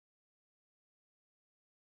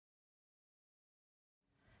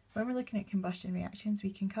when we're looking at combustion reactions,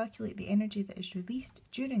 we can calculate the energy that is released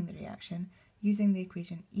during the reaction using the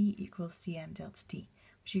equation E equals cmΔT,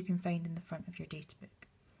 which you can find in the front of your data book.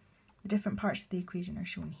 The different parts of the equation are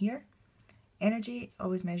shown here. Energy is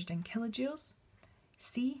always measured in kilojoules.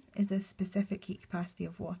 C is the specific heat capacity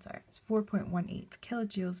of water. It's 4.18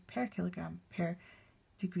 kilojoules per kilogram per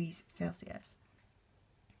degrees Celsius.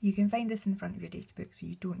 You can find this in the front of your data book, so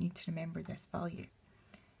you don't need to remember this value.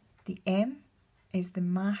 The M is the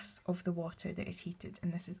mass of the water that is heated,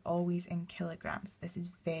 and this is always in kilograms. This is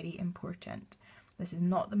very important. This is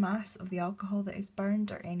not the mass of the alcohol that is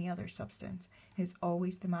burned or any other substance. It is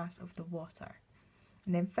always the mass of the water.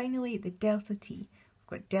 And then finally, the delta T.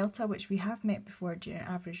 We've got delta, which we have met before during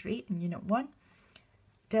average rate in Unit 1.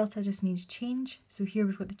 Delta just means change, so here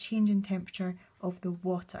we've got the change in temperature of the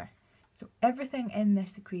water. So everything in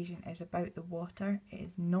this equation is about the water. It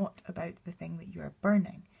is not about the thing that you are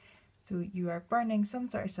burning. So you are burning some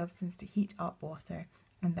sort of substance to heat up water,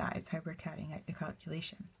 and that is how we're carrying out the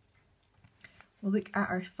calculation. We'll look at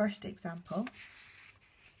our first example.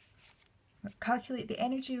 Calculate the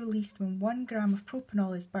energy released when 1 gram of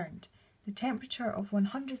propanol is burned. The temperature of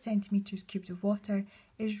 100 centimetres cubed of water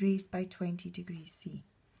is raised by 20 degrees C.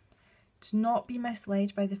 Do not be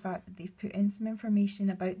misled by the fact that they've put in some information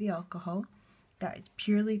about the alcohol. That is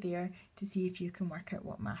purely there to see if you can work out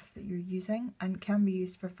what mass that you're using, and can be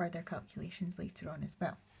used for further calculations later on as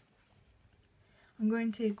well. I'm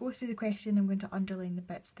going to go through the question. I'm going to underline the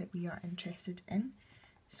bits that we are interested in.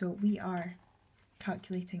 So we are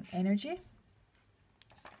calculating energy.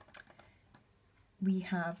 We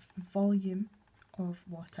have volume of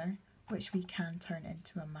water, which we can turn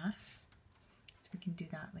into a mass. So we can do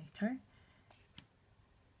that later.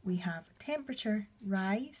 We have temperature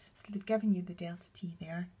rise, so they've given you the delta T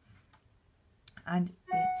there, and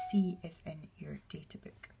the C is in your data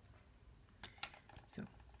book. So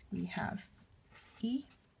we have E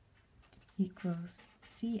equals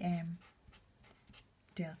Cm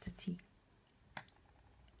delta T.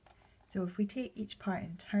 So if we take each part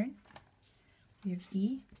in turn, we have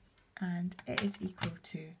E, and it is equal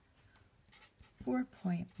to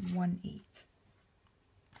 4.18.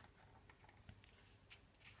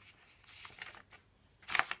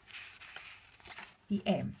 The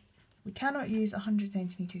M. We cannot use 100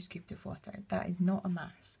 centimetres cubed of water. That is not a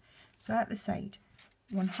mass. So at the side,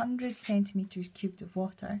 100 centimetres cubed of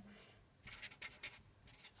water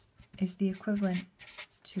is the equivalent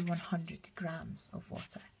to 100 grams of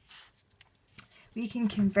water. We can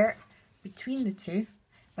convert between the two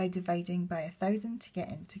by dividing by 1,000 to get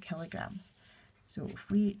into kilograms. So if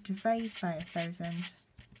we divide by 1,000,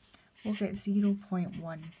 we'll get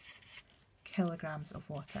 0.1 kilograms of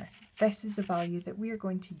water. This is the value that we are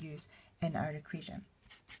going to use in our equation.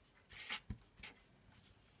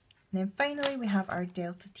 And then finally we have our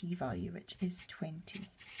delta T value, which is 20.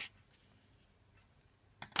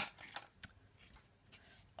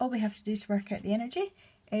 All we have to do to work out the energy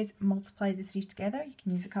is multiply the three together. You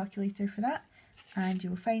can use a calculator for that, and you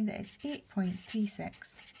will find that it's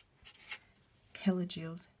 8.36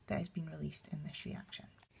 kilojoules that has been released in this reaction.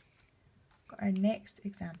 Got our next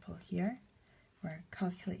example here. We're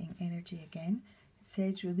calculating energy again. It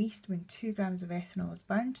says released when 2 grams of ethanol is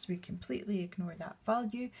burned, so we completely ignore that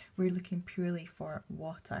value. We're looking purely for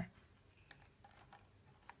water.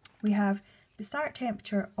 We have the start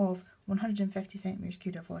temperature of 150 centimetres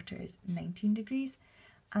cubed of water is 19 degrees,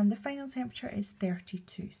 and the final temperature is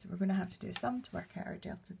 32. So we're going to have to do a sum to work out our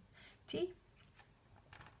delta T.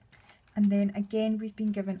 And then again, we've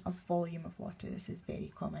been given a volume of water. This is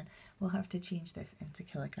very common. We'll have to change this into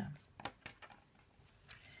kilograms.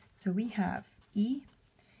 So we have E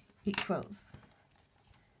equals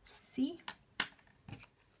C,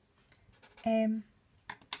 M,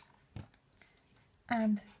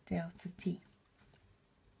 and delta T.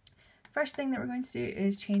 First thing that we're going to do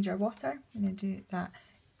is change our water. I'm going to do that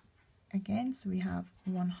again. So we have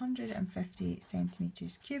 150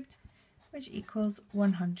 centimetres cubed, which equals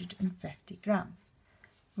 150 grams.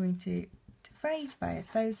 We're going to divide by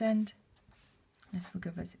 1,000. This will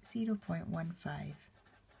give us 0.15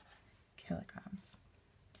 kilograms.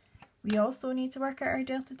 We also need to work out our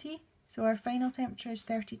delta T. So our final temperature is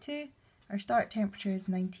 32, our start temperature is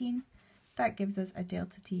 19. That gives us a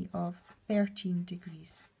delta T of 13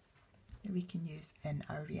 degrees that we can use in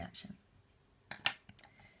our reaction.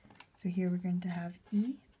 So here we're going to have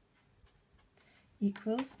E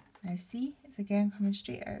equals, now C is again coming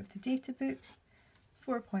straight out of the data book,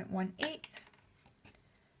 4.18,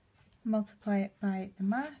 multiply it by the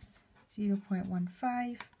mass,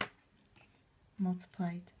 0.15,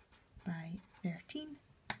 multiplied by 13.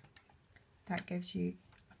 That gives you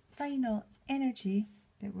a final energy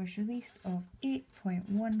that was released of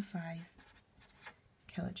 8.15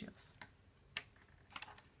 kilojoules.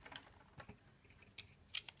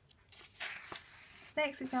 This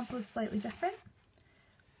next example is slightly different.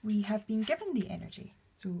 We have been given the energy,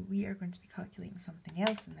 so we are going to be calculating something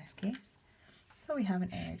else in this case. So we have an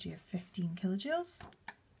energy of 15 kilojoules.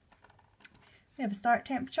 We have a start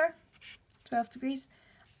temperature, 12 degrees,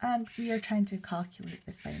 and we are trying to calculate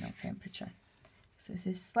the final temperature. So this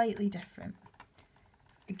is slightly different.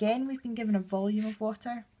 Again, we've been given a volume of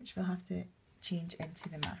water, which we'll have to change into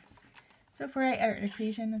the mass. So if we write out an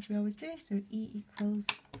equation, as we always do, so E equals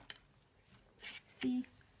C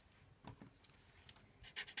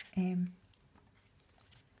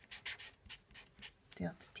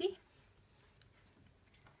delta T.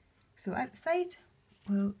 So at the side,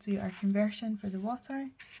 we'll do our conversion for the water.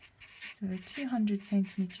 So 200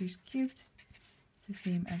 centimetres cubed is the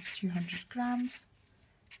same as 200 grams.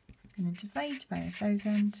 I'm going to divide by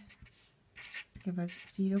 1,000 to give us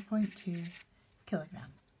 0.2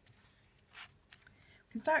 kilograms.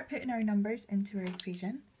 We can start putting our numbers into our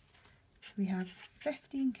equation. So we have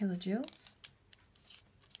 15 kilojoules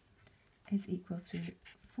is equal to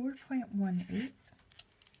 4.18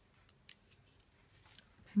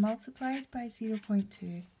 multiplied by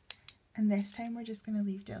 0.2, and this time we're just going to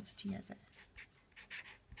leave delta T as it is.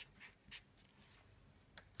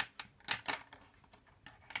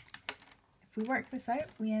 If we work this out,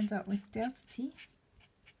 we end up with delta T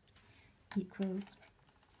equals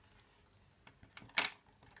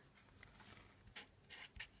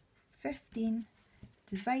 15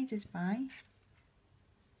 divided by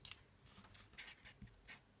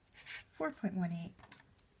 4.18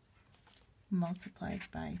 multiplied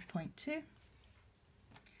by 0.2. So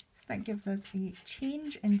that gives us a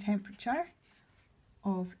change in temperature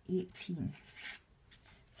of 18.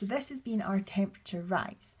 So this has been our temperature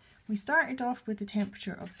rise. We started off with a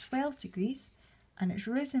temperature of 12 degrees and it's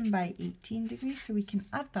risen by 18 degrees, so we can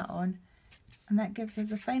add that on, and that gives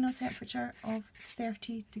us a final temperature of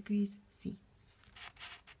 30 degrees C.